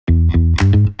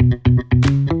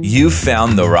You've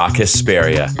found the Rock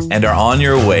Hesperia and are on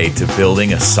your way to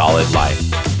building a solid life.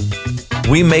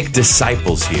 We make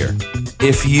disciples here.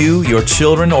 If you, your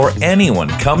children, or anyone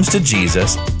comes to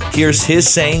Jesus, hears His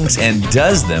sayings, and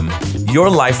does them, your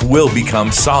life will become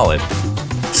solid.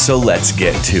 So let's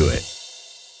get to it.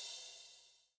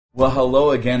 Well,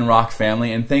 hello again, Rock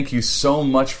family, and thank you so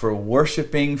much for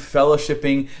worshiping,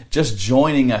 fellowshipping, just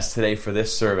joining us today for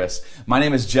this service. My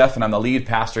name is Jeff, and I'm the lead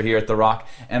pastor here at The Rock,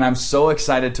 and I'm so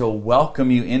excited to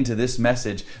welcome you into this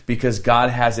message because God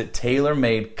has it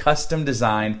tailor-made, custom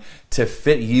designed to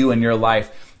fit you and your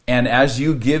life. And as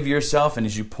you give yourself and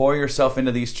as you pour yourself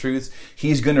into these truths,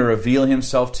 He's going to reveal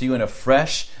Himself to you in a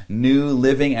fresh, new,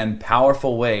 living, and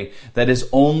powerful way that is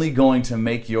only going to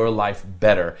make your life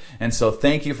better. And so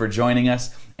thank you for joining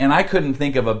us. And I couldn't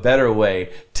think of a better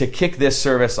way to kick this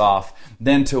service off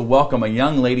than to welcome a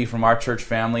young lady from our church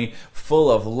family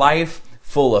full of life,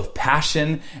 full of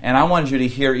passion, and I wanted you to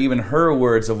hear even her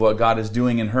words of what God is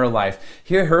doing in her life.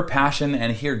 Hear her passion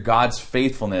and hear God's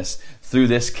faithfulness through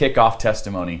this kickoff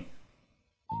testimony.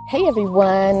 Hey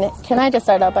everyone, can I just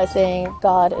start out by saying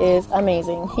God is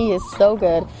amazing. He is so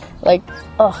good,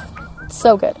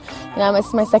 so good. You know,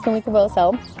 it's my second week of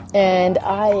OSL, and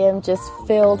I am just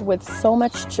filled with so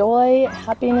much joy,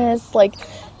 happiness.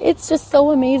 It's just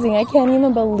so amazing. I can't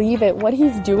even believe it, what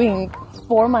He's doing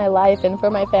for my life and for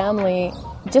my family,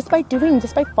 just by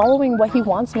following what He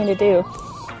wants me to do.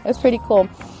 It's pretty cool.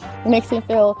 It makes me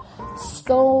feel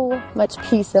so much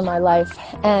peace in my life.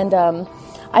 And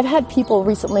I've had people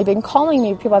recently been calling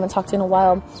me, people I haven't talked to in a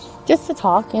while, just to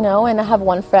talk, and I have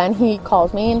one friend, he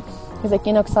called me and he's like,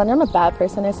 Cassandra, I'm a bad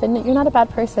person. I said, no, you're not a bad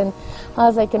person. I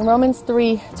was like, in Romans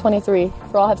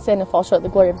 3:23, for all have sinned and fall short of the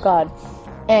glory of God.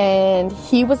 And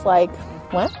he was like,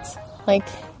 what?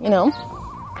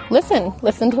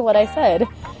 Listen to what I said.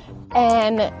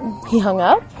 And he hung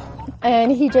up.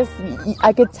 And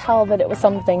I could tell that it was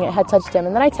something, it had touched him.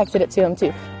 And then I texted it to him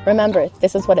too. Remember,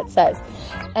 this is what it says.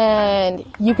 And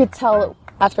you could tell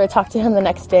after I talked to him the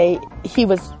next day, he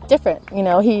was different. He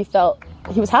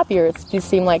was happier, it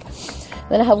seemed like.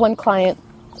 Then I have one client,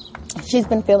 she's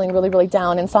been feeling really, really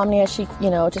down. Insomnia,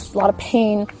 just a lot of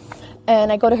pain.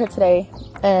 And I go to her today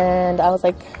and I was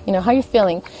like, how are you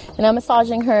feeling? And I'm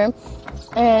massaging her.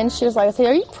 And she was like, I said,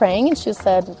 are you praying? And she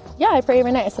said, yeah, I pray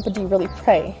every night. I said, but do you really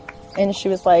pray? And she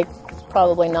was like,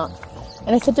 probably not.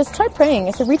 And I said, just try praying.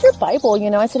 I said, read your Bible.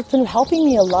 I said, it's been helping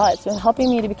me a lot. It's been helping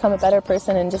me to become a better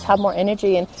person and just have more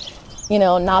energy and,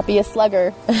 not be a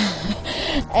slugger.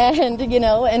 And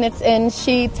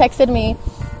she texted me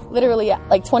literally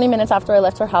 20 minutes after I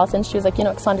left her house. And she was like,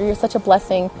 Cassandra, you're such a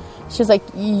blessing. She was like,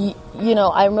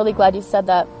 I'm really glad you said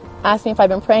that. Asked me if I've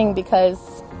been praying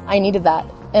because I needed that.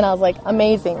 And I was like,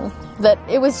 amazing. That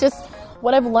it was just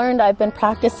what I've learned, I've been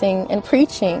practicing and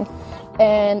preaching.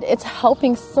 And it's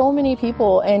helping so many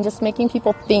people and just making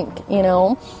people think,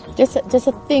 just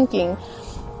a thinking.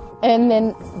 And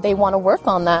then they want to work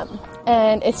on that.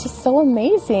 And it's just so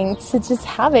amazing to just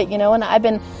have it, And I've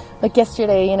been,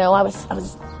 yesterday, I was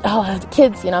the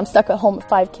kids, I'm stuck at home with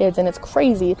 5 kids and it's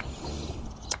crazy.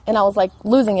 And I was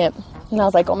losing it. And I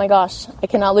was like, oh my gosh, I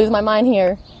cannot lose my mind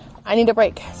here. I need a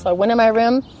break. So I went in my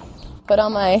room,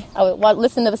 I would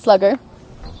listen to the slugger.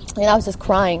 And I was just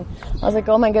crying. I was like,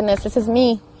 oh my goodness, this is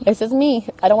me. This is me.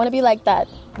 I don't want to be like that.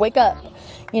 Wake up.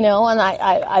 And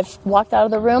I've walked out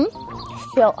of the room,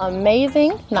 feel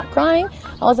amazing, not crying.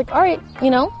 I was like, all right,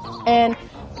 And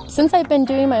since I've been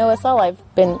doing my OSL,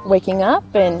 I've been waking up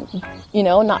and,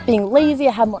 not being lazy.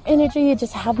 I have more energy. I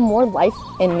just have more life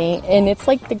in me. And it's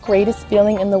the greatest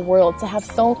feeling in the world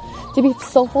to be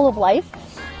so full of life.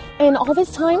 And all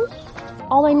this time,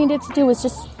 all I needed to do was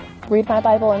just read my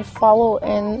Bible and follow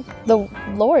in the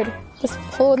Lord. Just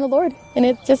follow in the Lord. And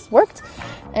it just worked.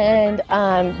 And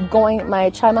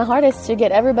try my hardest to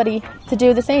get everybody to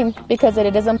do the same because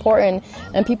it is important.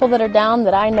 And people that are down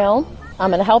that I know, I'm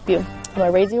going to help you. I'm going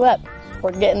to raise you up.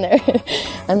 We're getting there.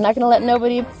 I'm not going to let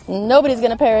nobody's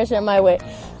going to perish in my way.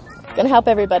 Going to help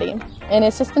everybody. And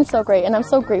it's just been so great. And I'm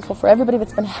so grateful for everybody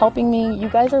that's been helping me. You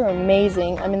guys are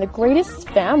amazing. I mean, the greatest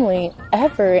family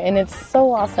ever. And it's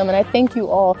so awesome. And I thank you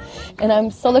all. And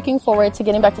I'm so looking forward to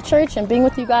getting back to church and being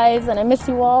with you guys. And I miss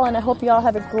you all. And I hope you all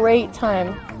have a great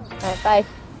time. All right, bye.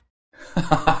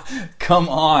 Come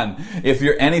on. If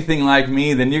you're anything like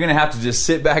me, then you're going to have to just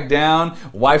sit back down,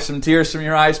 wipe some tears from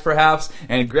your eyes perhaps,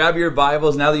 and grab your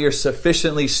Bibles now that you're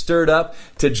sufficiently stirred up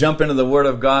to jump into the Word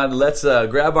of God. Let's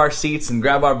grab our seats and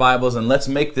grab our Bibles and let's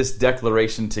make this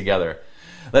declaration together.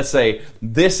 Let's say,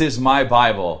 this is my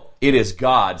Bible. It is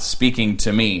God speaking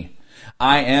to me.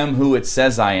 I am who it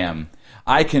says I am.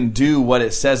 I can do what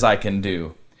it says I can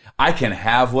do. I can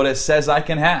have what it says I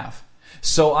can have.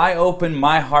 So I open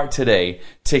my heart today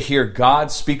to hear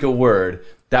God speak a word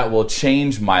that will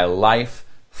change my life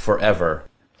forever.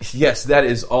 Yes, that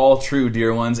is all true,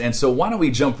 dear ones. And so why don't we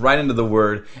jump right into the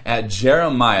word at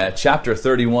Jeremiah chapter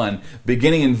 31,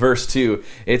 beginning in verse 2.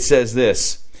 It says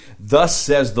this, "Thus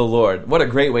says the Lord." What a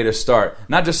great way to start.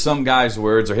 Not just some guy's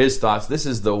words or his thoughts. This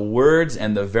is the words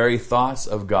and the very thoughts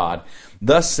of God.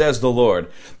 "Thus says the Lord,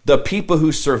 the people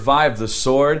who survived the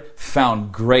sword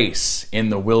found grace in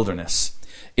the wilderness.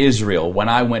 Israel, when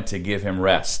I went to give him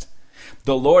rest.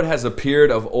 The Lord has appeared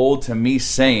of old to me,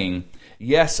 saying,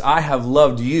 yes, I have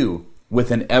loved you with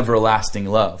an everlasting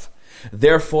love.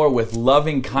 Therefore, with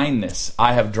loving kindness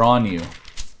I have drawn you.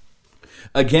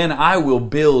 Again, I will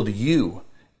build you,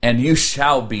 and you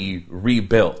shall be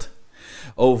rebuilt.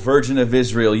 O Virgin of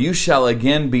Israel, you shall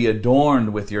again be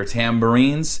adorned with your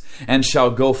tambourines, and shall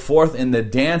go forth in the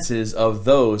dances of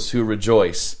those who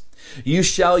rejoice. You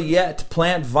shall yet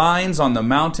plant vines on the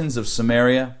mountains of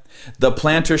Samaria. The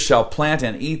planter shall plant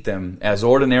and eat them as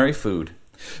ordinary food.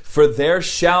 For there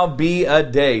shall be a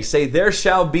day," say, there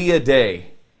shall be a day.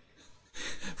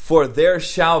 "For there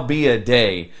shall be a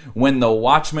day when the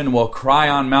watchman will cry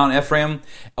on Mount Ephraim,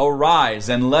 arise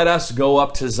and let us go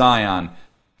up to Zion,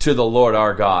 to the Lord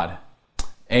our God."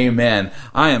 Amen.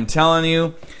 I am telling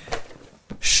you,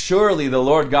 surely the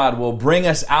Lord God will bring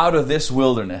us out of this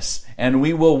wilderness, and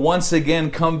we will once again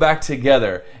come back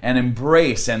together and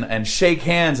embrace and shake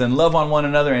hands and love on one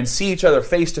another and see each other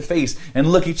face to face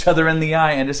and look each other in the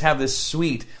eye and just have this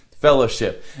sweet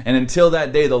fellowship. And until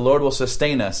that day, the Lord will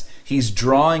sustain us. He's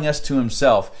drawing us to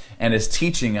himself and is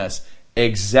teaching us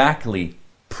exactly,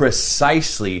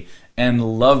 precisely,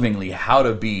 and lovingly how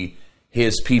to be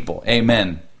his people.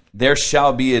 Amen. There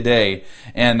shall be a day,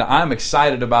 and I'm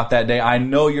excited about that day. I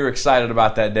know you're excited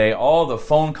about that day. All the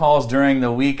phone calls during the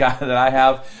week that I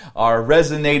have are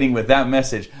resonating with that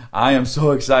message. I am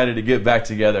so excited to get back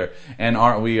together, and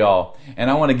aren't we all?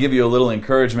 And I want to give you a little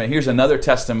encouragement. Here's another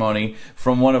testimony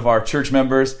from one of our church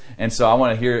members, and so I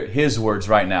want to hear his words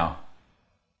right now.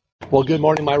 Well, good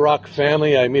morning, my Rock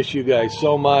family. I miss you guys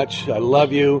so much. I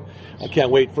love you. I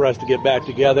can't wait for us to get back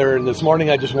together. And this morning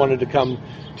I just wanted to come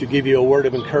to give you a word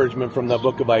of encouragement from the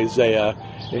book of Isaiah.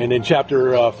 And in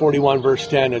chapter 41, verse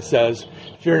 10, it says,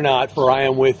 "Fear not, for I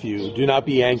am with you. Do not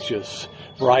be anxious,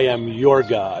 for I am your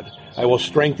God. I will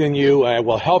strengthen you, I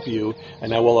will help you,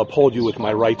 and I will uphold you with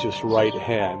my righteous right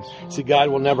hand." See, God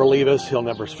will never leave us. He'll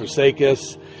never forsake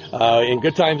us, in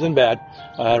good times and bad.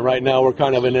 Right now we're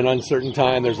kind of in an uncertain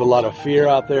time. There's a lot of fear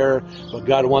out there, but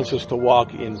God wants us to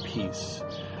walk in peace.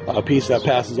 A peace that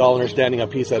passes all understanding, a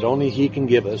peace that only he can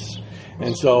give us.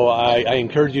 And so I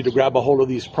encourage you to grab a hold of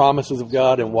these promises of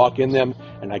God and walk in them,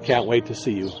 and I can't wait to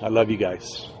see you. I love you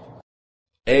guys.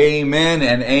 Amen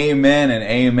and amen and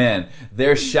amen.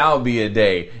 There shall be a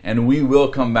day, and we will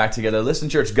come back together. Listen,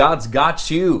 church, God's got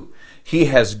you. He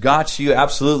has got you,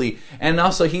 absolutely. And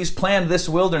also, he's planned this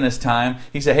wilderness time.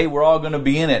 He said, hey, we're all going to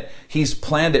be in it. He's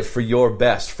planned it for your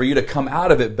best, for you to come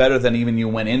out of it better than even you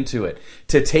went into it,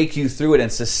 to take you through it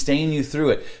and sustain you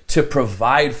through it, to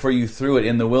provide for you through it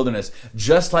in the wilderness,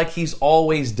 just like he's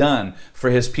always done for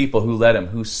his people who let him,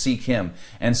 who seek him.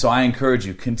 And so I encourage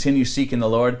you, continue seeking the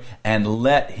Lord and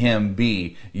let him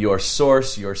be your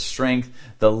source, your strength,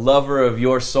 the lover of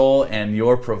your soul and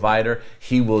your provider.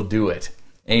 He will do it.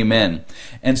 Amen.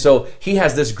 And so he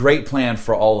has this great plan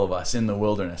for all of us in the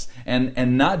wilderness.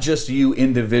 And not just you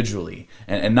individually,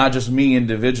 and not just me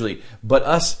individually, but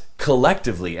us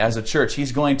collectively as a church.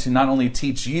 He's going to not only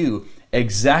teach you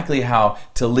exactly how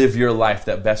to live your life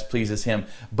that best pleases him,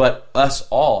 but us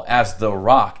all as the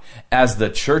Rock, as the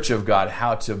church of God,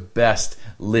 how to best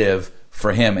live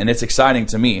for him. And it's exciting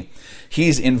to me.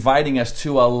 He's inviting us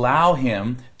to allow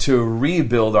him to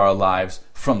rebuild our lives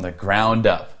from the ground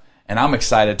up. And I'm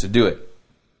excited to do it.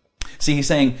 See, he's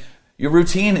saying, your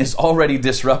routine is already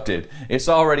disrupted. It's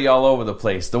already all over the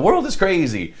place. The world is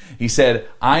crazy. He said,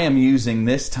 I am using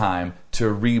this time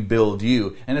to rebuild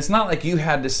you. And it's not like you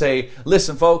had to say,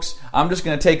 listen, folks, I'm just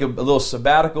going to take a little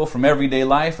sabbatical from everyday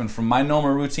life and from my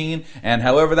normal routine. And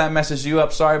however that messes you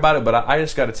up, sorry about it, but I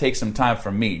just got to take some time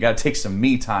for me. Got to take some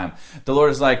me time. The Lord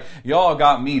is like, y'all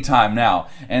got me time now.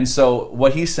 And so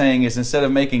what he's saying is, instead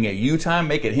of making it you time,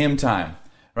 make it him time.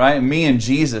 Right? Me and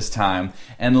Jesus time,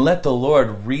 and let the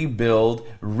Lord rebuild,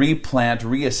 replant,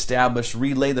 reestablish,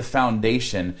 relay the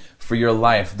foundation for your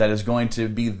life that is going to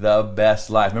be the best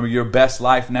life. Remember, your best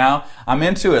life now? I'm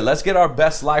into it. Let's get our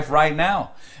best life right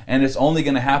now. And it's only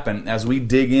going to happen as we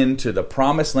dig into the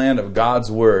promised land of God's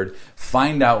Word,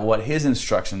 find out what his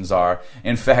instructions are.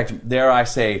 In fact, dare I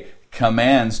say,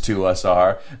 commands to us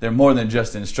are. They're more than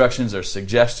just instructions or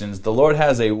suggestions. The Lord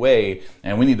has a way,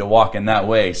 and we need to walk in that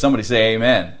way. Somebody say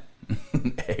amen.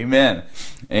 Amen.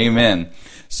 Amen.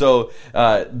 So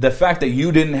the fact that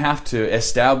you didn't have to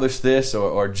establish this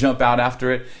or jump out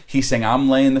after it, he's saying, I'm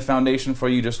laying the foundation for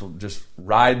you. Just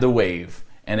ride the wave,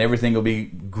 and everything will be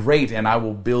great, and I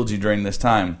will build you during this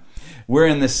time. We're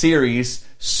in the series,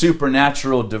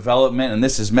 Supernatural Development, and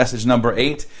this is message number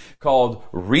 8, called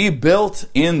Rebuilt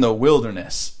in the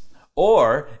Wilderness.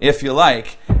 Or, if you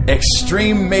like,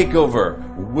 Extreme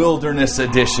Makeover Wilderness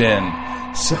Edition.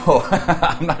 So,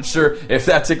 I'm not sure if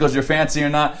that tickles your fancy or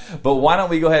not, but why don't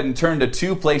we go ahead and turn to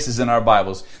 2 places in our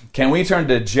Bibles. Can we turn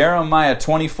to Jeremiah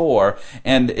 24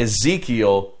 and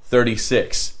Ezekiel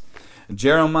 36?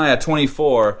 Jeremiah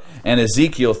 24 and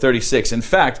Ezekiel 36. In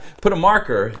fact, put a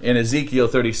marker in Ezekiel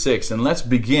 36, and let's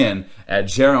begin at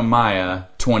Jeremiah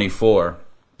 24.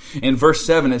 In verse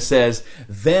 7 it says,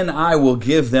 Then I will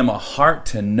give them a heart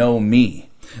to know me,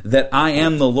 that I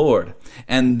am the Lord,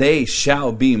 and they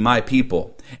shall be my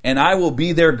people, and I will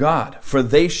be their God, for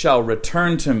they shall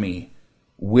return to me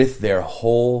with their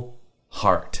whole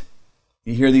heart.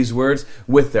 You hear these words?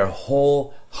 With their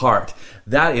whole heart.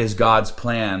 That is God's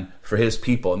plan for His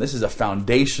people. And this is a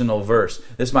foundational verse.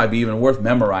 This might be even worth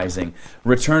memorizing.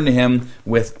 Return to Him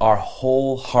with our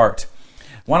whole heart.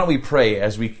 Why don't we pray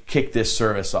as we kick this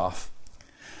service off?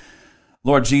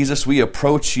 Lord Jesus, we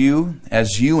approach you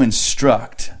as you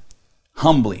instruct,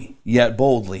 humbly yet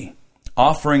boldly,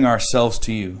 offering ourselves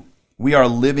to you. We are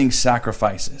living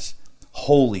sacrifices,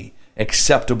 holy,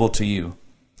 acceptable to you.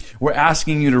 We're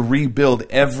asking you to rebuild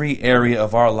every area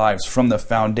of our lives from the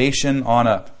foundation on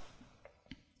up.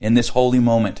 In this holy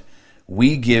moment,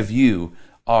 we give you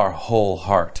our whole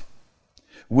heart.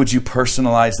 Would you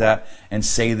personalize that and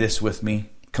say this with me?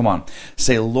 Come on.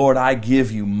 Say, Lord, I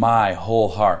give you my whole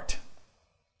heart.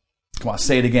 Come on,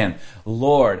 say it again.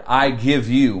 Lord, I give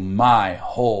you my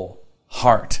whole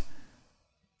heart.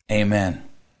 Amen.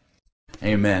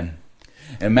 Amen.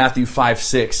 In Matthew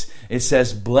 5:6, it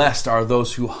says, Blessed are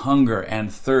those who hunger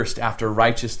and thirst after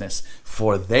righteousness,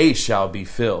 for they shall be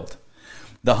filled.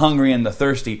 The hungry and the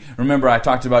thirsty. Remember, I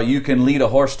talked about you can lead a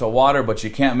horse to water, but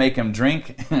you can't make him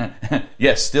drink.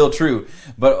 Yes, still true.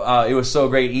 But it was so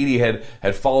great. Edie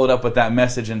had followed up with that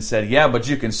message and said, yeah, but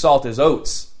you can salt his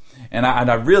oats. And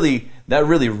that really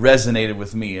resonated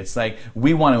with me. It's like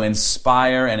we want to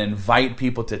inspire and invite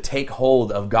people to take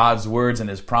hold of God's words and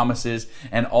His promises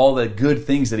and all the good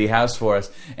things that He has for us.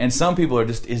 And some people are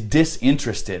just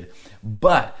disinterested.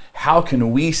 But how can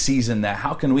we season that?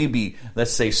 How can we be,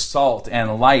 let's say, salt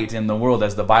and light in the world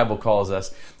as the Bible calls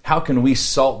us? How can we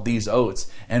salt these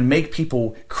oats and make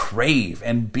people crave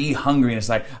and be hungry? And it's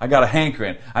like, I got a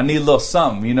hankering. I need a little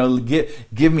something.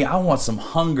 Give me, I want some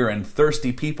hunger and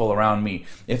thirsty people around me.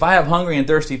 If I have hungry and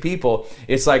thirsty people,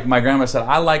 it's like my grandma said,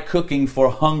 I like cooking for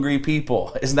hungry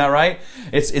people. Isn't that right?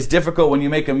 It's difficult when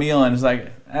you make a meal and it's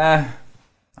like,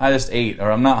 I just ate,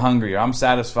 or I'm not hungry, or I'm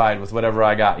satisfied with whatever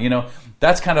I got.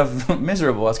 That's kind of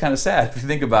miserable. That's kind of sad if you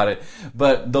think about it.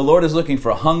 But the Lord is looking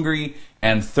for hungry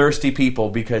and thirsty people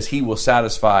because He will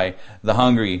satisfy the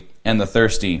hungry and the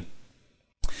thirsty.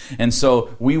 And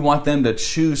so we want them to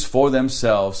choose for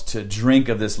themselves to drink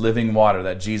of this living water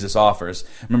that Jesus offers.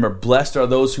 Remember, blessed are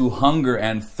those who hunger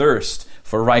and thirst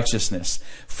for righteousness,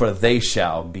 for they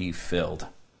shall be filled.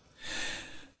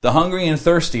 The hungry and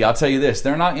thirsty, I'll tell you this,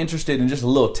 they're not interested in just a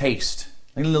little taste.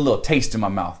 I need a little taste in my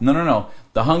mouth. No.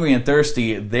 The hungry and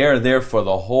thirsty, they're there for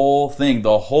the whole thing,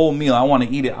 the whole meal. I want to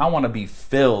eat it. I want to be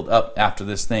filled up after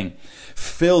this thing.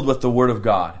 Filled with the Word of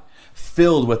God.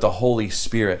 Filled with the Holy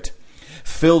Spirit.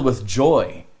 Filled with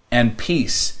joy and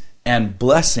peace and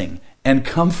blessing and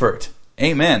comfort.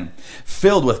 Amen.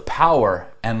 Filled with power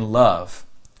and love.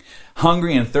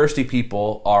 Hungry and thirsty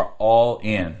people are all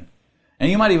in. And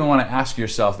you might even want to ask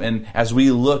yourself, and as we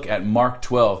look at Mark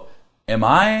 12, am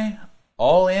I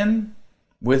all in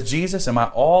with Jesus? Am I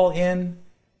all in?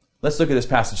 Let's look at this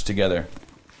passage together.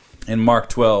 In Mark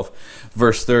 12,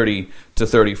 verse 30 to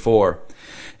 34,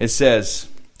 it says,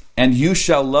 And you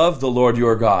shall love the Lord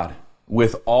your God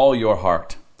with all your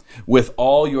heart, with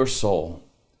all your soul,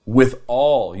 with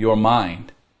all your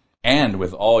mind, and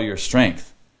with all your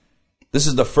strength. This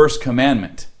is the first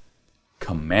commandment.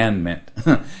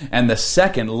 And the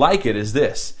second like it is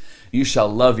this: you shall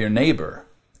love your neighbor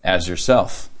as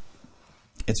yourself.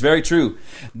 It's very true.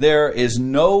 There is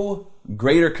no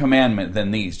greater commandment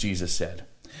than these, Jesus said.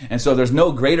 And so there's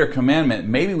no greater commandment.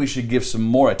 Maybe we should give some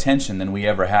more attention than we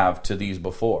ever have to these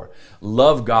before.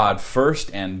 Love God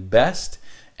first and best,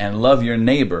 and love your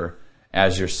neighbor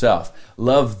as yourself.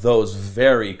 Love those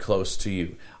very close to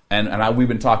you. we've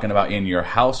been talking about in your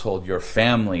household, your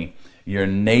family, your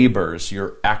neighbors,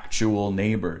 your actual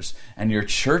neighbors, and your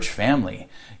church family.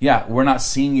 Yeah, we're not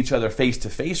seeing each other face to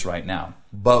face right now,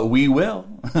 but we will.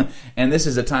 And this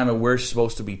is a time when we're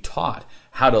supposed to be taught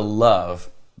how to love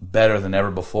better than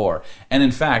ever before. And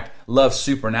in fact, love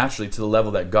supernaturally to the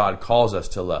level that God calls us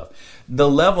to love. The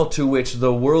level to which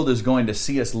the world is going to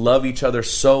see us love each other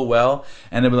so well,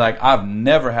 and they'll be like, I've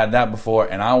never had that before,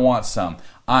 and I want some.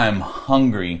 I am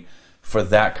hungry for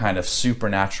that kind of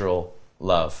supernatural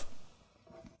love.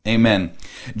 Amen.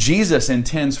 Jesus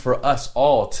intends for us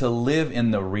all to live in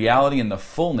the reality and the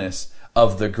fullness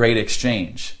of the great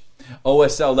exchange.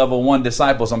 OSL Level 1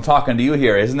 disciples, I'm talking to you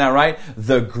here. Isn't that right?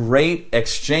 The great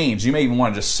exchange. You may even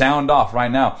want to just sound off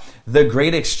right now. The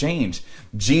great exchange.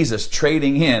 Jesus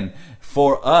trading in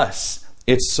for us.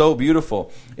 It's so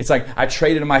beautiful. It's like I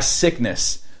traded my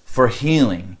sickness for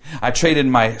healing. I traded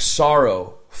my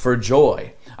sorrow for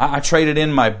joy. I traded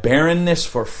in my barrenness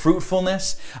for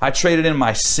fruitfulness. I traded in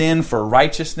my sin for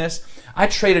righteousness. I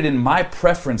traded in my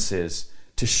preferences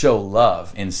to show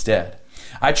love instead.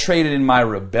 I traded in my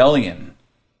rebellion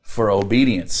for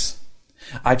obedience.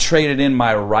 I traded in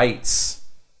my rights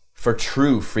for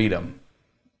true freedom.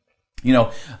 You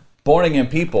know, born again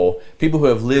people who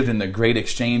have lived in the great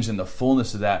exchange and the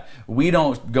fullness of that, we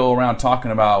don't go around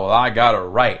talking about, well, I got a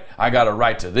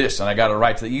right to this and I got a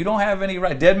right to that. You don't have any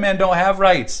right. Dead men don't have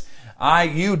rights.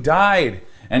 You died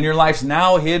and your life's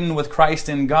now hidden with Christ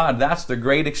in God. That's the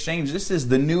great exchange. This is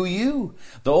the new you.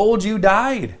 The old you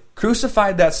died,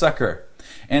 crucified that sucker.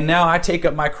 And now I take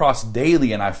up my cross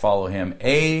daily and I follow him.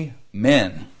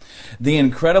 Amen. The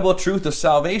incredible truth of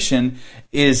salvation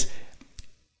is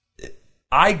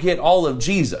I get all of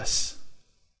Jesus,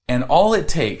 and all it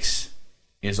takes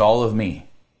is all of me.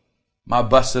 My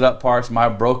busted up parts, my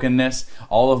brokenness,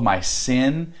 all of my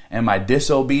sin and my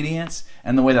disobedience,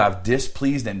 and the way that I've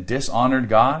displeased and dishonored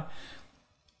God.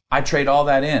 I trade all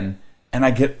that in, and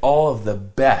I get all of the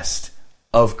best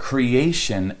of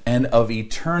creation and of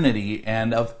eternity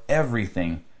and of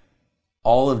everything.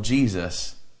 All of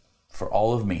Jesus for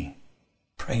all of me.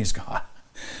 Praise God.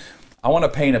 I want to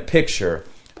paint a picture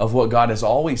of what God has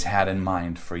always had in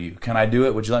mind for you. Can I do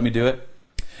it? Would you let me do it?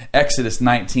 Exodus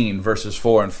 19, verses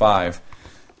 4 and 5.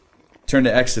 Turn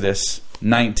to Exodus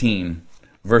 19,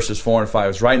 verses 4 and 5.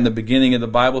 It's right in the beginning of the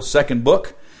Bible, second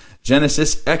book.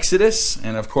 Genesis, Exodus,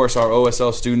 and of course our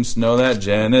OSL students know that.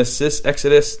 Genesis,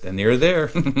 Exodus, and you're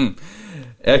there.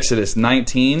 Exodus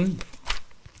 19,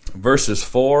 verses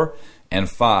 4 and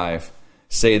 5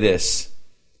 say this.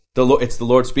 It's the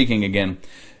Lord speaking again.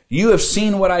 You have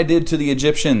seen what I did to the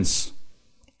Egyptians,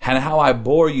 and how I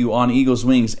bore you on eagle's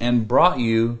wings and brought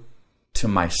you to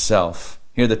myself.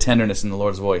 Hear the tenderness in the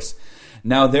Lord's voice.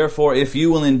 Now therefore, if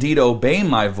you will indeed obey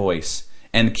my voice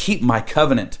and keep my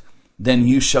covenant, then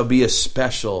you shall be a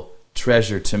special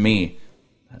treasure to me,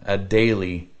 a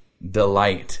daily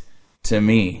delight to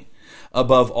me,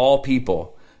 above all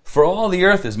people. For all the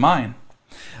earth is mine.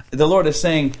 The Lord is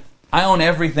saying, I own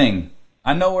everything.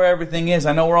 I know where everything is.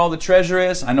 I know where all the treasure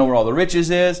is. I know where all the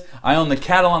riches is. I own the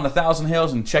cattle on 1,000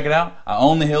 hills, and check it out, I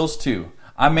own the hills too.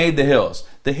 I made the hills.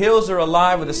 The hills are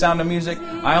alive with the sound of music.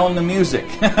 I own the music.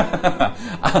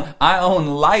 I own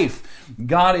life.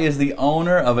 God is the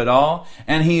owner of it all,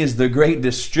 and He is the great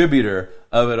distributor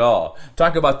of it all.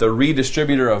 Talk about the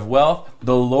redistributor of wealth.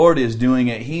 The Lord is doing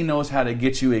it. He knows how to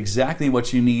get you exactly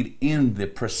what you need in the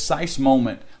precise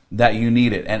moment that you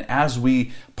need it. And as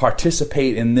we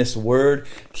participate in this word,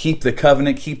 keep the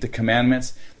covenant, keep the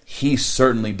commandments, He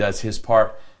certainly does His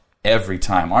part every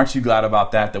time. Aren't you glad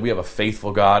about that? That we have a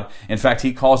faithful God. In fact,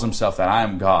 He calls Himself that I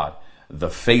am God, the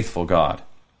faithful God.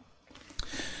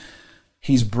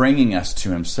 He's bringing us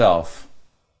to Himself.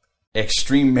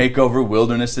 Extreme Makeover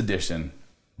Wilderness Edition.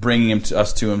 Bringing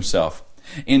us to Himself.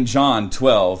 In John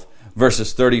 12,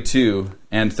 verses 32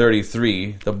 and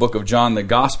 33, the book of John, the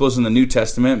Gospels in the New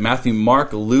Testament, Matthew,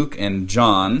 Mark, Luke, and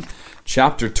John,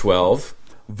 chapter 12,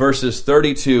 verses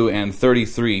 32 and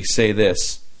 33 say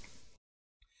this.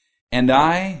 And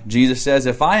I, Jesus says,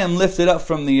 if I am lifted up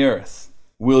from the earth,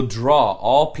 will draw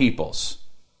all peoples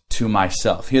to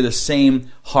myself. Hear the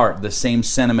same heart, the same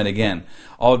sentiment again.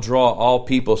 I'll draw all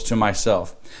peoples to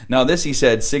myself. Now this He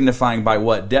said, signifying by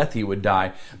what death He would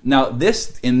die. Now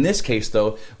this, in this case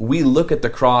though, we look at the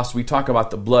cross, we talk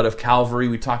about the blood of Calvary,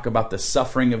 we talk about the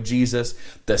suffering of Jesus,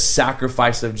 the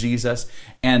sacrifice of Jesus,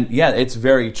 and yeah, it's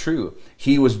very true.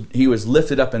 He was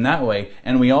lifted up in that way,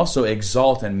 and we also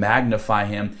exalt and magnify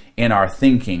Him in our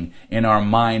thinking, in our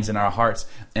minds, in our hearts,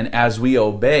 and as we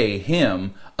obey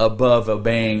Him above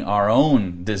obeying our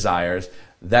own desires,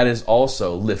 that is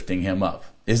also lifting Him up.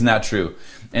 Isn't that true?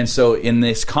 And so in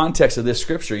this context of this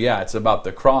scripture, yeah, it's about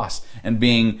the cross and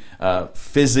being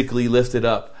physically lifted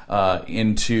up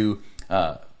into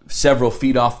several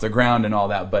feet off the ground and all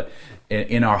that. But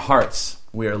in our hearts,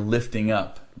 we are lifting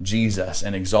up Jesus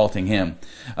and exalting him.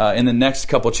 In the next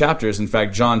couple chapters, in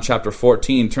fact, John chapter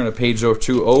 14, turn a page or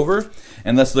two over,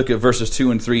 and let's look at verses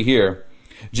 2 and 3 here.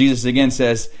 Jesus again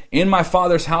says, "In my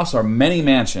Father's house are many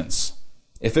mansions.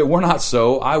 If it were not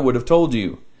so, I would have told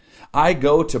you. I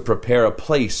go to prepare a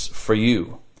place for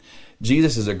you."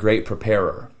 Jesus is a great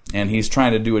preparer, and he's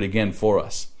trying to do it again for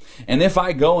us. "And if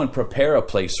I go and prepare a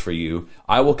place for you,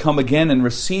 I will come again and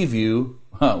receive you,"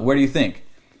 where do you think?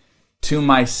 "To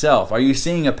myself." Are you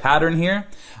seeing a pattern here?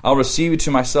 "I'll receive you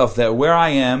to myself, that where I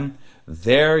am,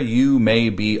 there you may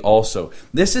be also."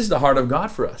 This is the heart of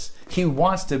God for us. He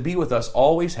wants to be with us,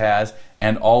 always has,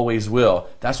 and always will.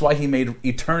 That's why he made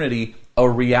eternity a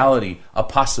reality, a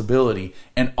possibility.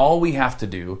 And all we have to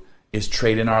do is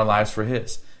trade in our lives for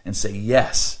his and say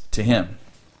yes to him.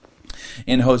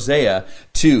 In Hosea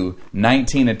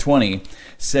 2:19 and 20,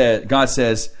 God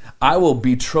says, "I will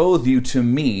betroth you to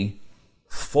me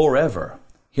forever."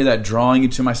 Hear that? Drawing you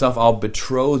to myself. "I'll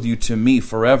betroth you to me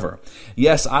forever.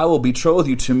 Yes, I will betroth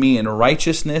you to me in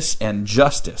righteousness and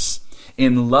justice,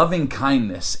 in loving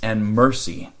kindness and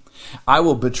mercy. I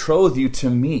will betroth you to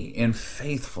me in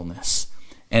faithfulness,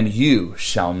 and you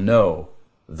shall know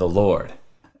the Lord."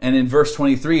 And in verse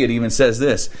 23, it even says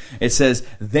this. It says,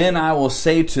 "Then I will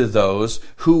say to those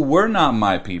who were not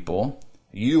my people,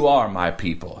 you are my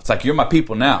people." It's like, you're my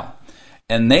people now.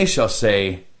 "And they shall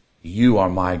say, you are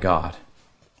my God."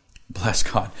 Bless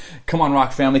God. Come on,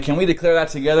 Rock family. Can we declare that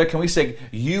together? Can we say,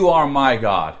 you are my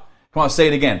God? Come on, say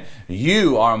it again.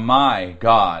 You are my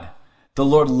God. The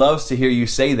Lord loves to hear you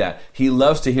say that. He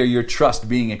loves to hear your trust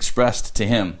being expressed to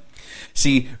him.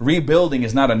 See, rebuilding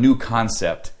is not a new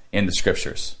concept in the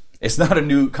scriptures. It's not a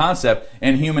new concept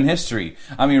in human history.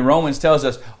 I mean, Romans tells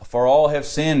us, "For all have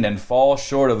sinned and fall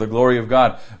short of the glory of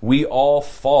God." We all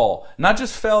fall. Not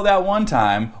just fell that one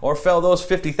time or fell those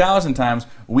 50,000 times.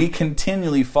 We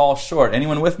continually fall short.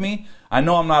 Anyone with me? I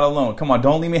know I'm not alone. Come on,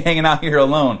 don't leave me hanging out here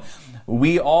alone.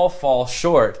 We all fall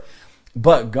short,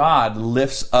 but God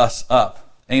lifts us up.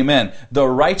 Amen. The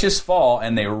righteous fall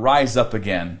and they rise up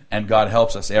again, and God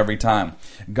helps us every time.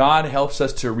 God helps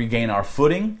us to regain our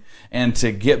footing and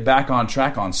to get back on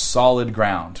track on solid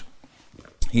ground.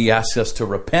 He asks us to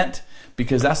repent,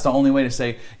 because that's the only way to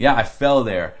say, yeah, I fell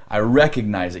there. I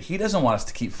recognize it. He doesn't want us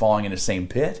to keep falling in the same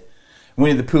pit.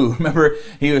 Winnie the Pooh, remember,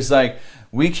 he was like,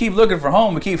 we keep looking for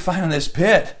home. We keep finding this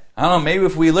pit. I don't know, maybe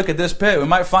if we look at this pit, we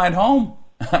might find home.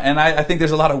 And I think there's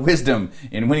a lot of wisdom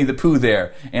in Winnie the Pooh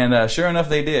there. And sure enough,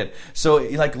 they did. So,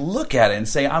 like, look at it and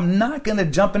say, I'm not going to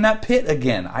jump in that pit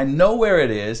again. I know where it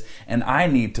is, and I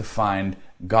need to find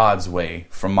God's way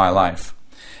from my life.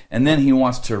 And then he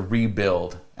wants to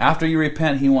rebuild. After you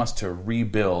repent, he wants to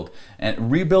rebuild.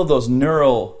 And rebuild those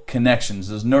neural connections,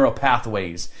 those neural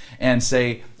pathways. And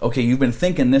say, okay, you've been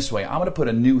thinking this way. I'm going to put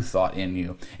a new thought in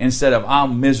you. Instead of,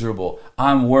 I'm miserable,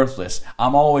 I'm worthless,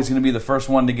 I'm always going to be the first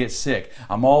one to get sick,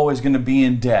 I'm always going to be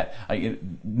in debt,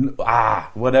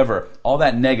 whatever. All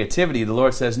that negativity, the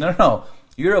Lord says, no,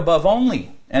 you're above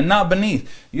only and not beneath.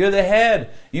 You're the head.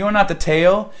 You are not the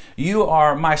tail. You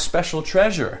are my special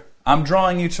treasure. I'm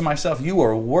drawing you to myself. You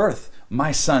are worth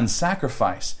my son's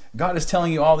sacrifice. God is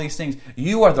telling you all these things.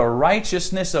 You are the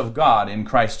righteousness of God in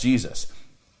Christ Jesus.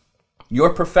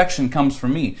 Your perfection comes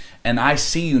from me, and I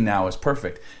see you now as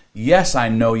perfect. Yes, I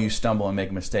know you stumble and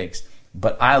make mistakes,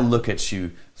 but I look at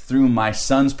you through my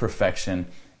son's perfection,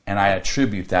 and I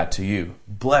attribute that to you.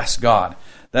 Bless God.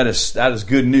 That is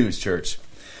good news, church.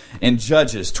 In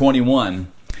Judges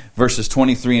 21, verses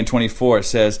 23 and 24, it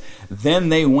says, Then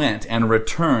they went and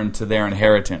returned to their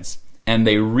inheritance, and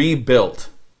they rebuilt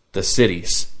the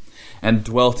cities and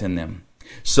dwelt in them.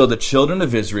 So the children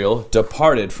of Israel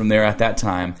departed from there at that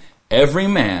time, every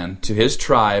man to his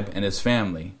tribe and his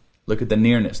family. Look at the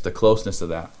nearness, the closeness of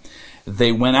that.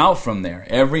 They went out from there,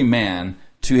 every man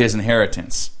to his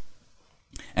inheritance.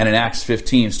 And in Acts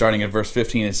 15, starting at verse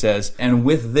 15, it says, And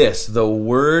with this the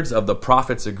words of the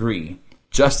prophets agree,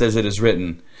 just as it is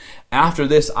written, After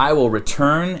this I will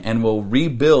return and will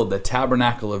rebuild the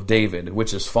tabernacle of David,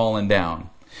 which is fallen down.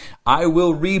 I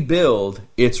will rebuild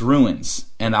its ruins,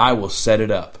 and I will set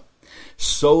it up,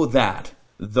 so that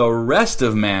the rest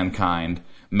of mankind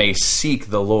may seek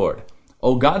the Lord.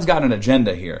 Oh, God's got an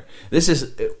agenda here. This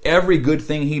is, every good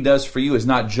thing he does for you is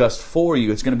not just for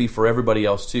you. It's going to be for everybody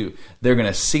else too. They're going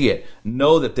to see it,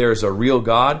 know that there's a real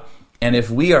God. And if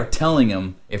we are telling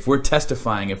them, if we're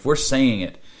testifying, if we're saying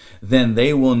it, then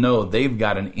they will know they've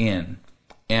got an in.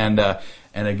 And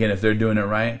And again, if they're doing it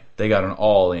right, they got an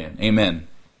all in. Amen.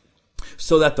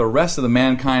 So that the rest of the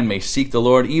mankind may seek the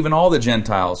Lord, even all the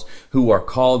Gentiles who are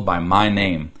called by my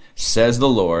name, says the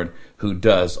Lord, who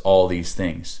does all these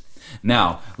things.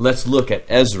 Now, let's look at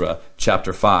Ezra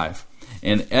chapter 5.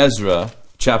 In Ezra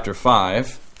chapter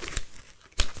 5,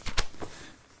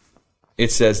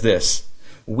 it says this: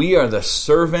 "We are the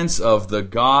servants of the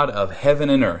God of heaven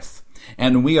and earth,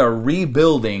 and we are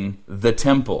rebuilding the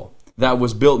temple that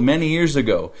was built many years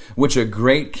ago, which a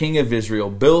great king of Israel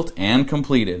built and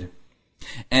completed."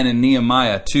 And in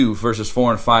Nehemiah 2, verses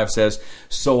 4 and 5 says,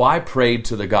 "So I prayed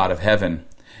to the God of heaven,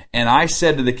 and I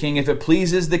said to the king, if it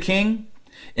pleases the king,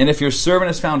 and if your servant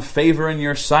has found favor in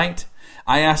your sight,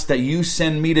 I ask that you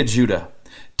send me to Judah,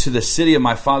 to the city of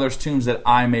my father's tombs, that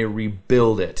I may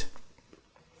rebuild it."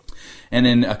 And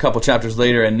in a couple chapters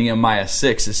later in Nehemiah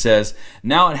 6, it says,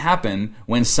 "Now it happened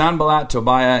when Sanballat,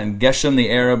 Tobiah, and Geshem the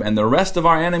Arab, and the rest of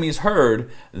our enemies heard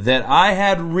that I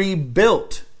had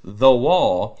rebuilt the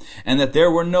wall, and that there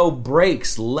were no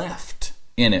breaks left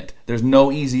in it." There's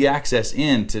no easy access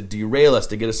in to derail us,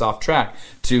 to get us off track,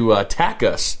 to attack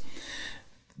us.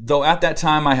 "Though at that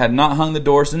time I had not hung the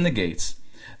doors and the gates,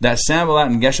 that Sanballat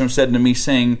and Geshem said to me,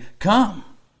 saying, Come,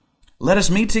 let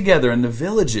us meet together in the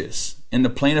villages in the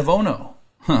plain of Ono."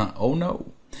 Oh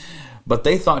no. "But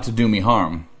they thought to do me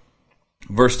harm."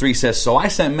 Verse 3 says, "So I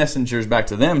sent messengers back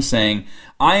to them, saying,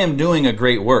 I am doing a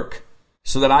great work,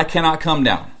 so that I cannot come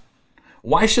down.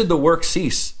 Why should the work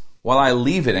cease while I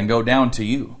leave it and go down to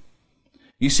you?"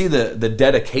 You see the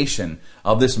dedication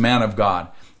of this man of God,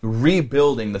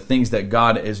 rebuilding the things that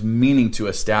God is meaning to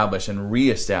establish and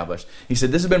reestablish. He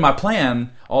said, this has been my plan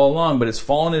all along, but it's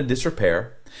fallen into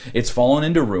disrepair. It's fallen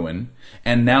into ruin.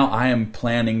 And now I am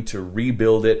planning to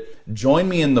rebuild it. Join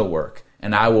me in the work,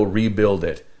 and I will rebuild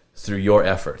it through your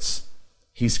efforts.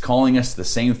 He's calling us the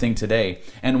same thing today.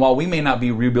 And while we may not be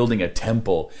rebuilding a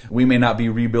temple, we may not be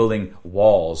rebuilding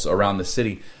walls around the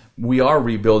city, we are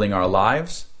rebuilding our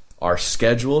lives, our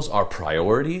schedules, our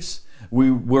priorities.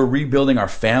 We're rebuilding our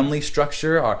family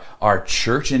structure, our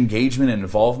church engagement and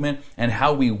involvement, and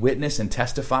how we witness and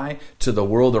testify to the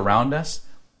world around us.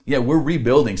 Yeah, we're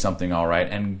rebuilding something, all right,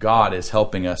 and God is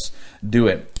helping us do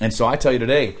it. And so I tell you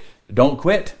today, don't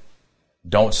quit.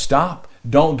 Don't stop.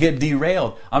 Don't get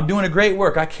derailed. I'm doing a great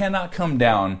work. I cannot come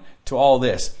down to all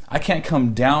this. I can't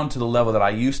come down to the level that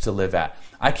I used to live at.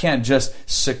 I can't just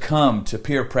succumb to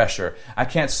peer pressure. I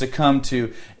can't succumb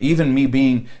to even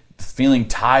me feeling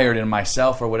tired in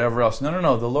myself or whatever else.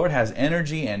 No. The Lord has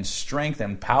energy and strength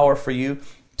and power for you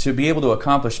to be able to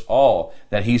accomplish all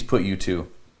that He's put you to.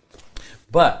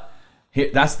 But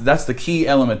that's the key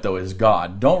element, though, is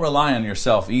God. Don't rely on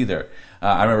yourself either.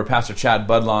 I remember Pastor Chad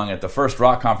Budlong at the first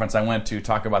Rock Conference I went to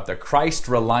talk about the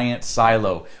Christ-reliant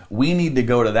silo. We need to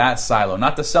go to that silo,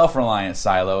 not the self-reliant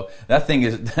silo. That thing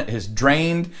is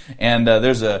drained, and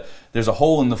there's a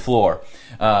hole in the floor.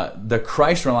 The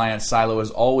Christ-reliant silo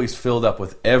is always filled up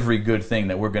with every good thing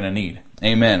that we're going to need.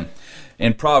 Amen.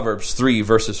 In Proverbs 3,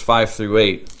 verses 5 through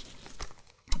 8,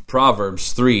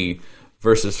 Proverbs 3,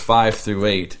 verses 5 through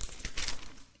 8,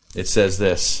 it says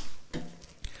this: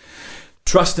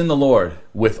 "Trust in the Lord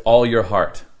with all your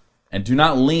heart, and do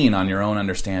not lean on your own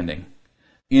understanding.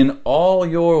 In all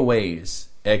your ways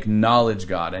acknowledge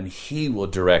God, and He will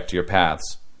direct your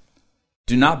paths.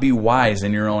 Do not be wise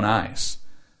in your own eyes.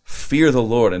 Fear the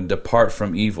Lord and depart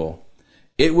from evil.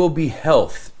 It will be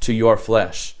health to your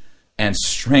flesh and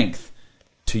strength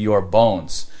to your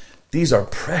bones." These are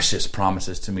precious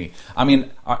promises to me. I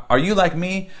mean, are you like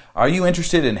me? Are you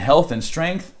interested in health and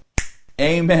strength?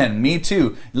 Amen. Me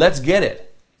too. Let's get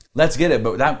it. Let's get it.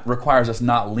 But that requires us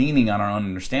not leaning on our own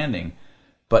understanding,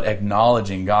 but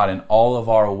acknowledging God in all of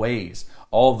our ways,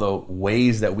 all the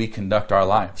ways that we conduct our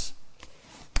lives.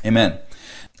 Amen.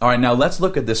 All right, now let's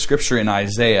look at this scripture in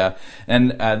Isaiah.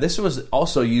 And this was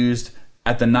also used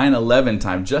at the 9/11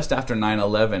 time, just after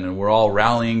 9/11, and we're all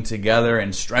rallying together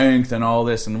in strength and all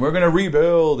this, and we're going to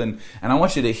rebuild. And I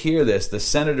want you to hear this. The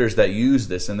senators that used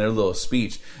this in their little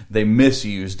speech, they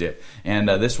misused it. And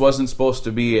this wasn't supposed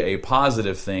to be a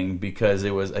positive thing, because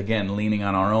it was, again, leaning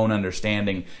on our own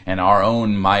understanding and our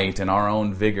own might and our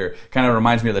own vigor. Kind of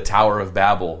reminds me of the Tower of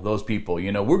Babel. Those people,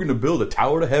 we're going to build a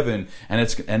tower to heaven,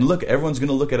 and look, everyone's going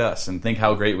to look at us and think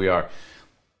how great we are.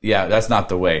 Yeah, that's not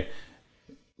the way.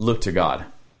 Look to God.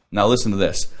 Now listen to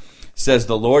this. It says,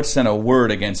 "The Lord sent a word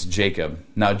against Jacob."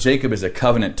 Now Jacob is a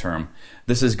covenant term.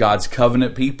 This is God's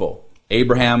covenant people.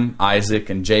 Abraham, Isaac,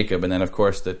 and Jacob. And then, of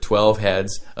course, the 12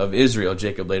 heads of Israel.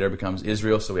 Jacob later becomes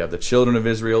Israel. So we have the children of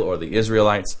Israel, or the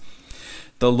Israelites.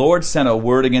 "The Lord sent a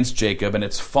word against Jacob, and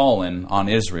it's fallen on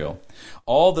Israel.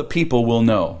 All the people will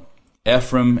know.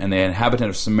 Ephraim and the inhabitant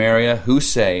of Samaria, who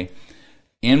say,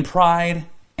 in pride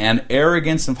and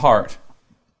arrogance of heart,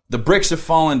 the bricks have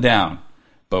fallen down,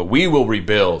 but we will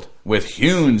rebuild with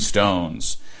hewn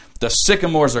stones. The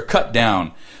sycamores are cut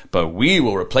down, but we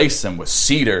will replace them with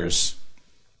cedars.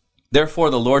 Therefore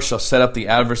the Lord shall set up the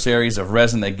adversaries of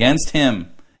Rezin against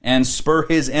him, and spur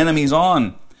his enemies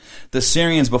on, the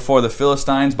Syrians before the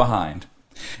Philistines behind.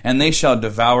 And they shall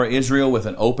devour Israel with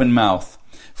an open mouth.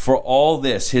 For all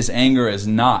this his anger is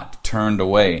not turned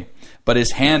away, but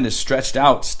his hand is stretched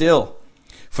out still.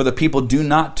 For the people do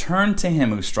not turn to him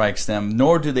who strikes them,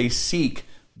 nor do they seek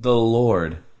the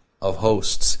Lord of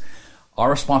hosts.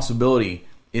 Our responsibility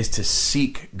is to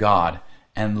seek God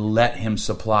and let him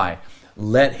supply.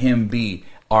 Let him be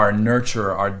our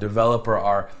nurturer, our developer,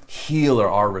 our healer,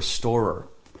 our restorer.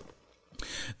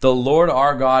 The Lord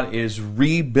our God is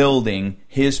rebuilding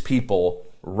his people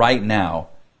right now,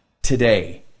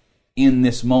 today, in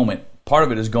this moment. Part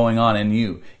of it is going on in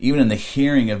you, even in the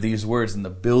hearing of these words and the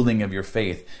building of your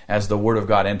faith as the word of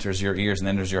God enters your ears and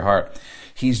enters your heart.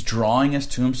 He's drawing us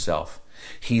to himself.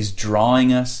 He's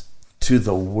drawing us to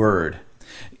the word.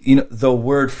 You know, the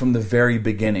word from the very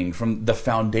beginning, from the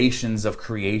foundations of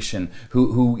creation,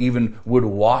 who even would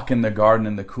walk in the garden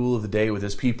in the cool of the day with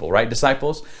his people, right,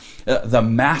 disciples? The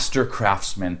master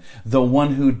craftsman, the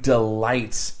one who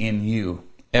delights in you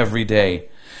every day.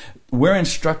 We're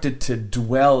instructed to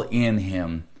dwell in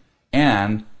him,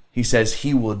 and he says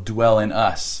he will dwell in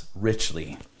us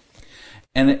richly.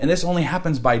 And this only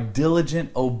happens by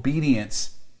diligent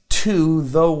obedience to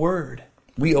the word.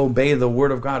 We obey the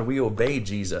word of God. We obey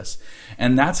Jesus.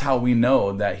 And that's how we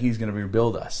know that he's going to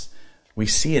rebuild us. We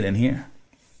see it in here.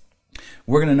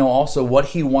 We're going to know also what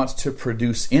he wants to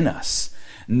produce in us.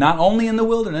 Not only in the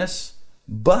wilderness,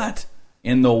 but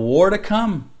in the war to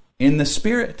come, in the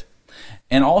Spirit.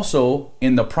 And also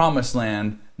in the promised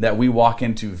land that we walk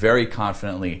into very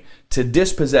confidently. To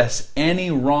dispossess any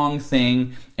wrong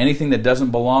thing, anything that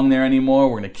doesn't belong there anymore,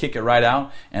 we're going to kick it right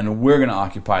out, and we're going to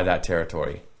occupy that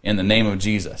territory in the name of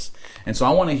Jesus. And so I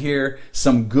want to hear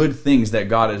some good things that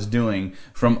God is doing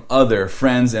from other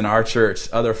friends in our church,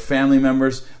 other family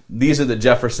members. These are the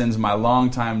Jeffersons, my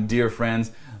longtime dear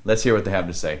friends. Let's hear what they have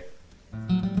to say.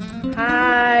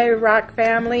 Hi, Rock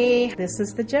family. This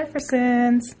is the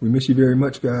Jeffersons. We miss you very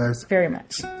much, guys. Very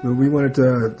much. Well, we wanted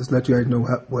to just let you guys know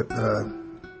what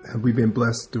have we been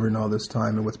blessed during all this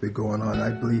time and what's been going on.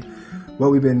 I believe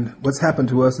what's happened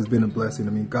to us has been a blessing.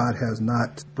 I mean, God has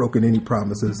not broken any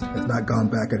promises, has not gone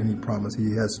back at any promise.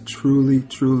 He has truly,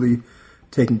 truly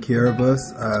taken care of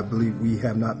us. I believe we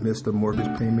have not missed a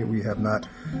mortgage payment. We have not.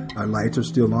 Our lights are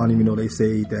still on, even though they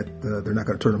say that they're not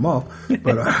going to turn them off.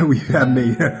 But we have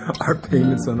made our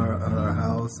payments on our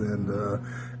house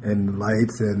and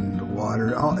lights and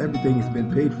water. Everything has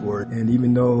been paid for. And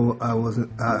even though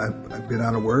I've been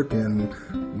out of work and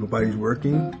nobody's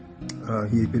working,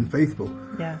 He's been faithful.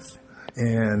 Yes.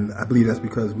 And I believe that's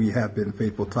because we have been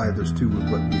faithful tithers too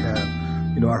with what we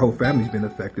have. You know, our whole family's been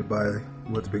affected by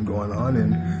what's been going on,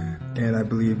 and I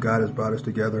believe God has brought us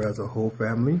together as a whole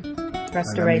family.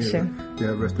 Restoration.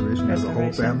 Restoration as a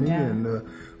whole family, yeah. And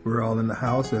we're all in the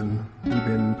house, and we've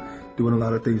been doing a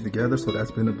lot of things together, so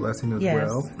that's been a blessing as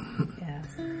well. Yes.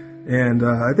 And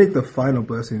I think the final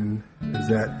blessing is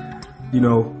that, you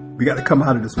know, we got to come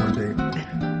out of this one day.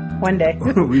 One day.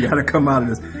 We got to come out of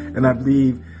this. And I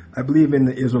believe in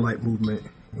the Israelite movement.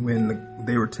 When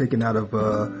they were taken out of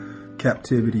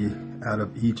captivity out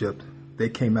of Egypt, they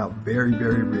came out very,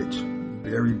 very rich,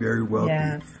 very, very wealthy.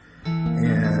 Yes.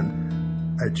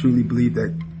 And I truly believe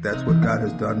that that's what God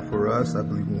has done for us. I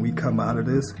believe when we come out of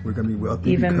this, we're going to be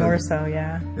wealthy. Even more so,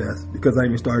 yeah. Yes, because I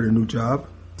even started a new job.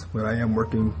 But I am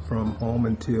working from home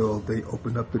until they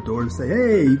open up the door and say,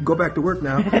 hey, you can go back to work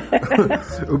now.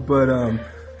 But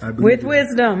I believe with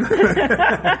wisdom.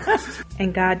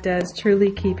 And God does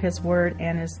truly keep his word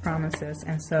and his promises.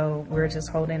 And so we're just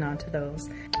holding on to those.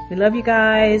 We love you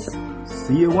guys.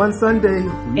 See you one Sunday.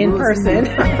 In person.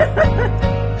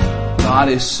 God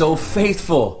is so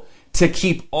faithful to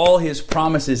keep all his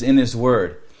promises in his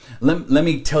word. Let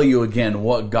me tell you again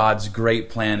what God's great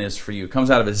plan is for you. It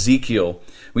comes out of Ezekiel.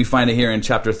 We find it here in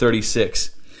chapter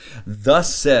 36.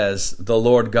 Thus says the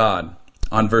Lord God,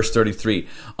 on verse 33,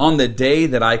 on the day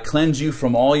that I cleanse you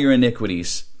from all your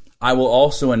iniquities, I will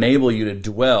also enable you to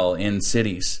dwell in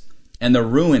cities, and the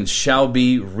ruins shall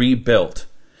be rebuilt.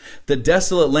 The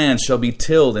desolate land shall be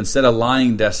tilled instead of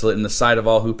lying desolate in the sight of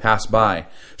all who pass by.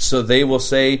 So they will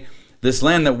say, this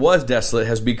land that was desolate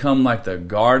has become like the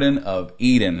Garden of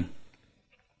Eden.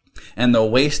 And the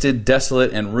wasted,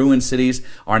 desolate, and ruined cities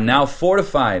are now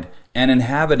fortified and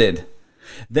inhabited.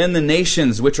 Then the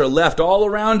nations which are left all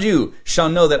around you shall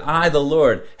know that I, the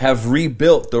Lord, have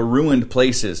rebuilt the ruined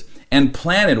places and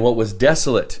planted what was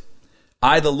desolate.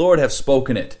 I, the Lord, have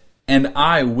spoken it, and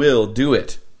I will do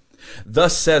it.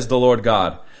 Thus says the Lord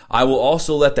God, I will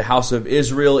also let the house of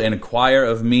Israel inquire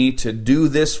of me to do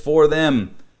this for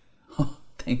them.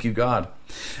 Thank you, God.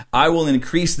 I will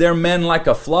increase their men like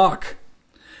a flock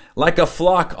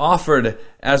offered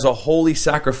as a holy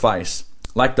sacrifice,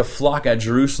 like the flock at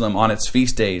Jerusalem on its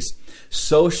feast days.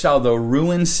 So shall the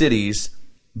ruined cities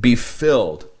be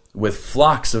filled with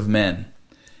flocks of men.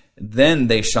 Then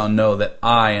they shall know that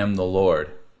I am the Lord.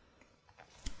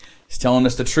 He's telling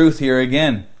us the truth here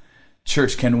again.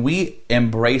 Church, can we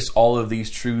embrace all of these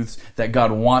truths that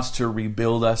God wants to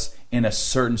rebuild us in a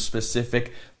certain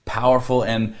specific, powerful,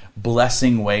 and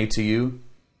blessing way to you?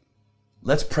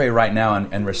 Let's pray right now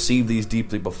and receive these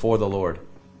deeply before the Lord.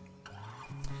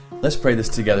 Let's pray this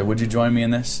together. Would you join me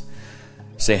in this?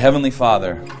 Say, Heavenly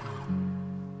Father,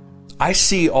 I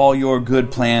see all your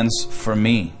good plans for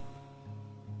me.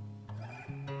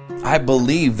 I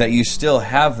believe that you still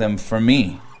have them for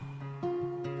me.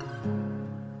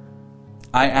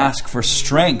 I ask for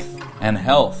strength and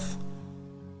health.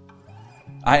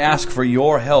 I ask for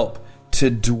your help to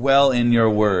dwell in your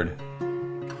word.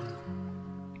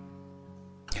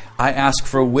 I ask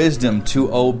for wisdom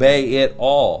to obey it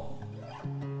all.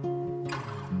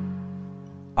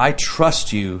 I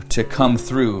trust you to come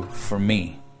through for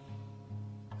me.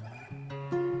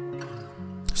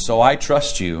 So I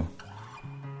trust you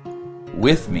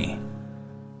with me,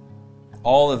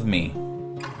 all of me,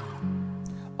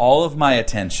 all of my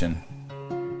attention,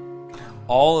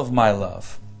 all of my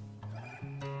love,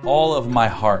 all of my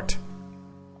heart,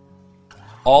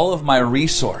 all of my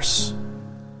resource,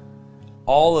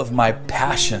 all of my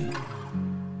passion.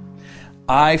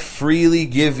 I freely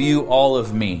give you all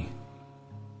of me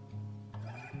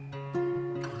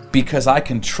because I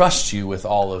can trust you with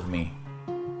all of me.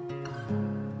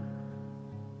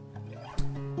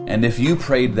 And if you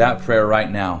prayed that prayer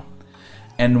right now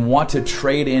and want to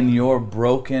trade in your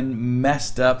broken,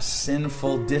 messed up,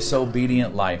 sinful,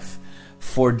 disobedient life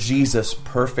for Jesus'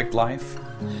 perfect life,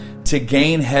 to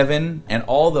gain heaven and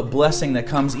all the blessing that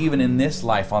comes even in this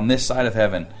life, on this side of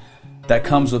heaven, that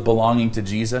comes with belonging to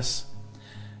Jesus,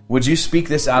 would you speak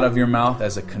this out of your mouth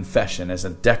as a confession, as a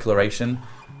declaration?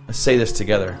 Let's say this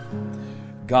together.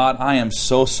 God, I am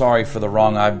so sorry for the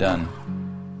wrong I've done.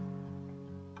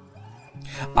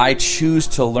 I choose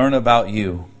to learn about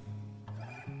you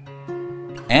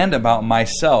and about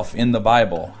myself in the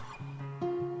Bible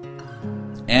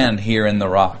and here in the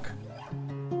Rock.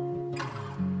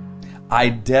 I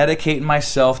dedicate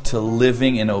myself to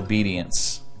living in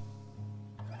obedience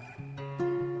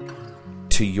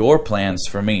to your plans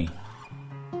for me.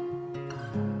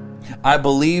 I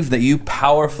believe that you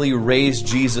powerfully raised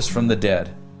Jesus from the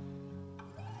dead.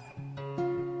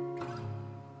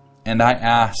 And I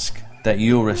ask that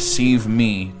you'll receive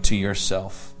me to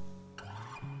yourself.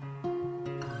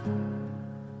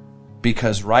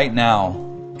 Because right now,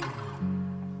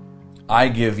 I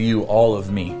give you all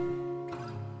of me.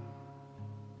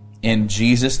 In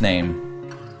Jesus'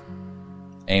 name,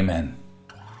 amen.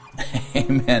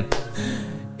 Amen.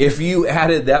 If you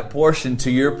added that portion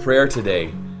to your prayer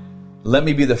today, let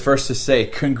me be the first to say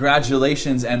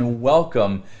congratulations and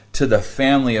welcome to the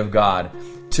family of God,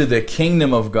 to the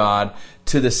kingdom of God,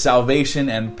 to the salvation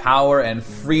and power and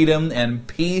freedom and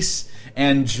peace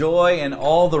and joy and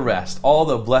all the rest, all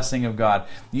the blessing of God.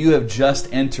 You have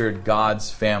just entered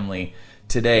God's family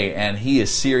today, and He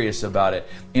is serious about it.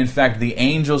 In fact, the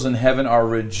angels in heaven are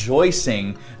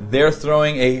rejoicing. They're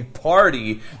throwing a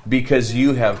party because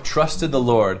you have trusted the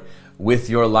Lord with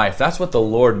your life. That's what the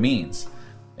Lord means.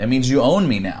 It means you own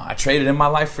me now. I traded in my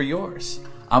life for yours.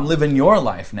 I'm living your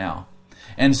life now.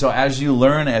 And so as you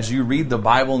learn, as you read the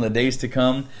Bible in the days to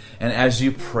come, and as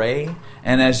you pray,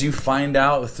 and as you find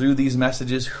out through these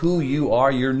messages who you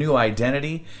are, your new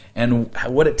identity, and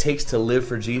what it takes to live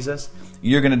for Jesus,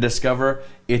 you're going to discover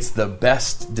it's the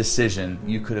best decision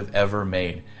you could have ever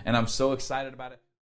made. And I'm so excited about it.